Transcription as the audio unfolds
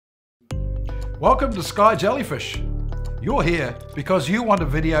Welcome to Sky Jellyfish. You're here because you want a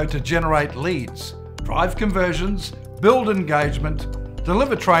video to generate leads, drive conversions, build engagement,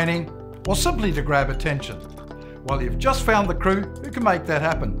 deliver training, or simply to grab attention. Well, you've just found the crew who can make that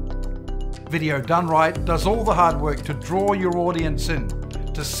happen. Video done right does all the hard work to draw your audience in,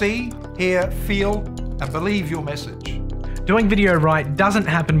 to see, hear, feel, and believe your message. Doing video right doesn't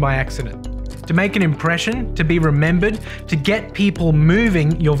happen by accident. To make an impression, to be remembered, to get people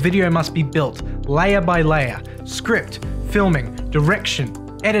moving, your video must be built layer by layer. Script, filming, direction,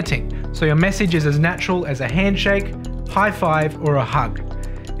 editing, so your message is as natural as a handshake, high five, or a hug.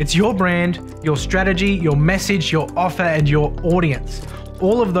 It's your brand, your strategy, your message, your offer, and your audience.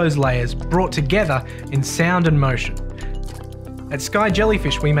 All of those layers brought together in sound and motion. At Sky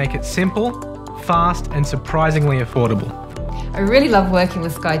Jellyfish, we make it simple, fast, and surprisingly affordable. I really love working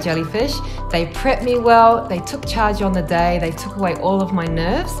with Sky Jellyfish. They prepped me well, they took charge on the day, they took away all of my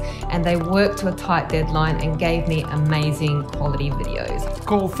nerves, and they worked to a tight deadline and gave me amazing quality videos.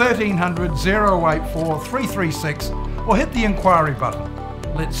 Call 1300 084 336 or hit the inquiry button.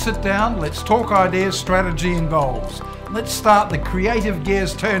 Let's sit down, let's talk ideas, strategy and goals. Let's start the creative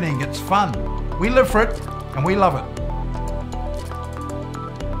gears turning. It's fun. We live for it and we love it.